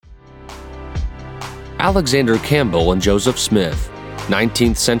Alexander Campbell and Joseph Smith,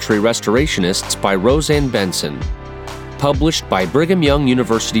 19th Century Restorationists by Roseanne Benson. Published by Brigham Young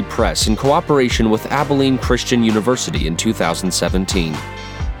University Press in cooperation with Abilene Christian University in 2017.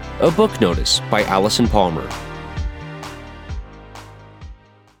 A book notice by Allison Palmer.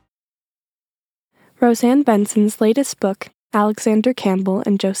 Roseanne Benson's latest book, Alexander Campbell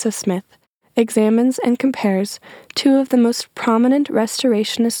and Joseph Smith, examines and compares two of the most prominent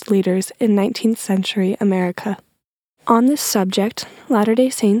Restorationist leaders in 19th century America. On this subject, Latter-day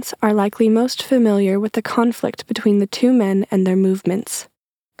Saints are likely most familiar with the conflict between the two men and their movements.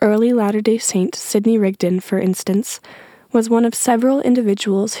 Early Latter-day Saint Sidney Rigdon, for instance, was one of several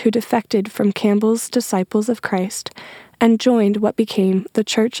individuals who defected from Campbell's Disciples of Christ and joined what became the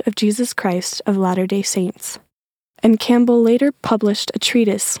Church of Jesus Christ of Latter-day Saints. And Campbell later published a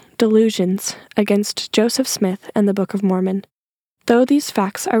treatise, Delusions, against Joseph Smith and the Book of Mormon. Though these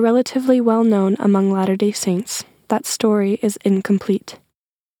facts are relatively well known among Latter-day Saints, that story is incomplete.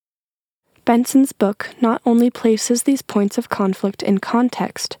 Benson's book not only places these points of conflict in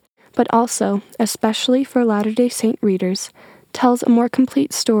context, but also, especially for Latter-day Saint readers, tells a more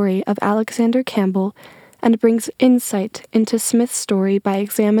complete story of Alexander Campbell and brings insight into Smith's story by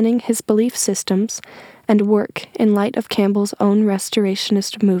examining his belief systems and work in light of Campbell's own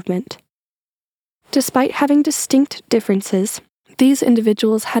Restorationist movement. Despite having distinct differences, these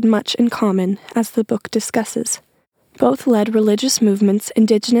individuals had much in common, as the book discusses. Both led religious movements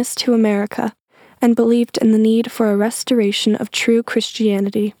indigenous to America and believed in the need for a restoration of true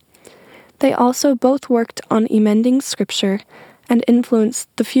Christianity. They also both worked on emending Scripture and influenced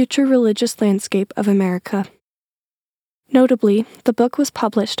the future religious landscape of America. Notably, the book was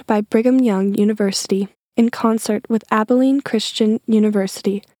published by Brigham Young University in concert with Abilene Christian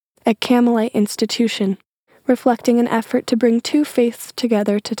University, a Campbellite institution, reflecting an effort to bring two faiths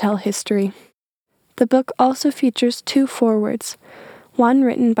together to tell history. The book also features two forewords, one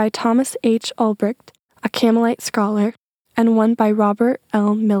written by Thomas H. Ulbricht, a Campbellite scholar, and one by Robert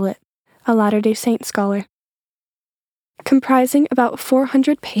L. Millett, a Latter-day Saint scholar. Comprising about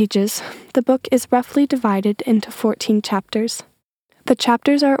 400 pages, the book is roughly divided into 14 chapters. The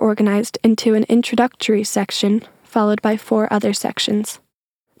chapters are organized into an introductory section, followed by 4 other sections.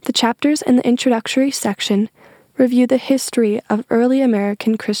 The chapters in the introductory section review the history of early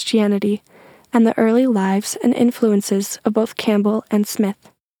American Christianity and the early lives and influences of both Campbell and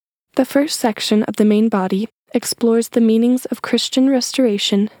Smith. The first section of the main body explores the meanings of Christian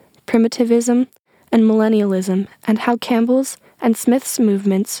restoration, primitivism, and millennialism, and how Campbell's and Smith's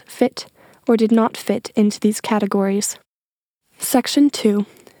movements fit or did not fit into these categories. Section 2,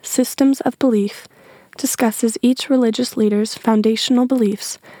 Systems of Belief, discusses each religious leader's foundational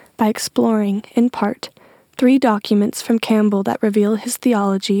beliefs by exploring, in part, 3 documents from Campbell that reveal his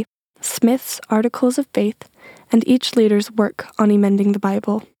theology, Smith's Articles of Faith, and each leader's work on emending the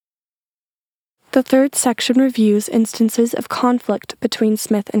Bible. The third section reviews instances of conflict between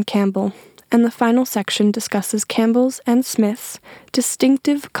Smith and Campbell, and the final section discusses Campbell's and Smith's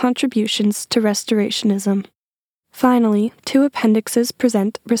distinctive contributions to Restorationism. Finally, 2 appendixes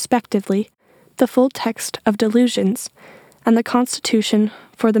present, respectively, the full text of Delusions and the Constitution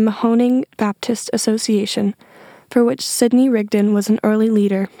for the Mahoning Baptist Association, for which Sidney Rigdon was an early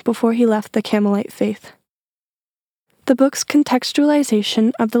leader before he left the Campbellite faith. The book's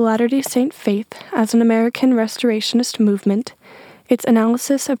contextualization of the Latter-day Saint faith as an American Restorationist movement, its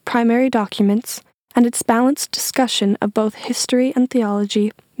analysis of primary documents, and its balanced discussion of both history and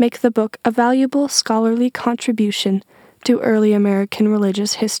theology make the book a valuable scholarly contribution to early American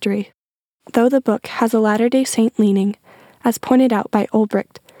religious history. Though the book has a Latter-day Saint leaning, as pointed out by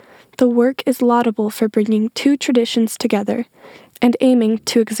Ulbricht, the work is laudable for bringing 2 traditions together and aiming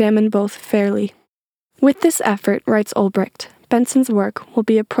to examine both fairly. With this effort, writes Ulbricht, Benson's work will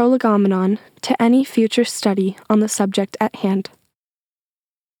be a prolegomenon to any future study on the subject at hand.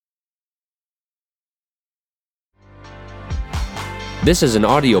 This is an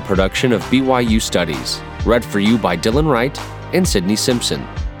audio production of BYU Studies, read for you by Dylan Wright and Sydney Simpson.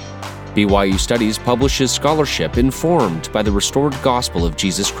 BYU Studies publishes scholarship informed by the restored gospel of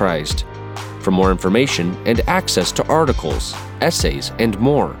Jesus Christ. For more information and access to articles, essays, and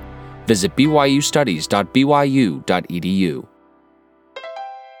more, visit byustudies.byu.edu.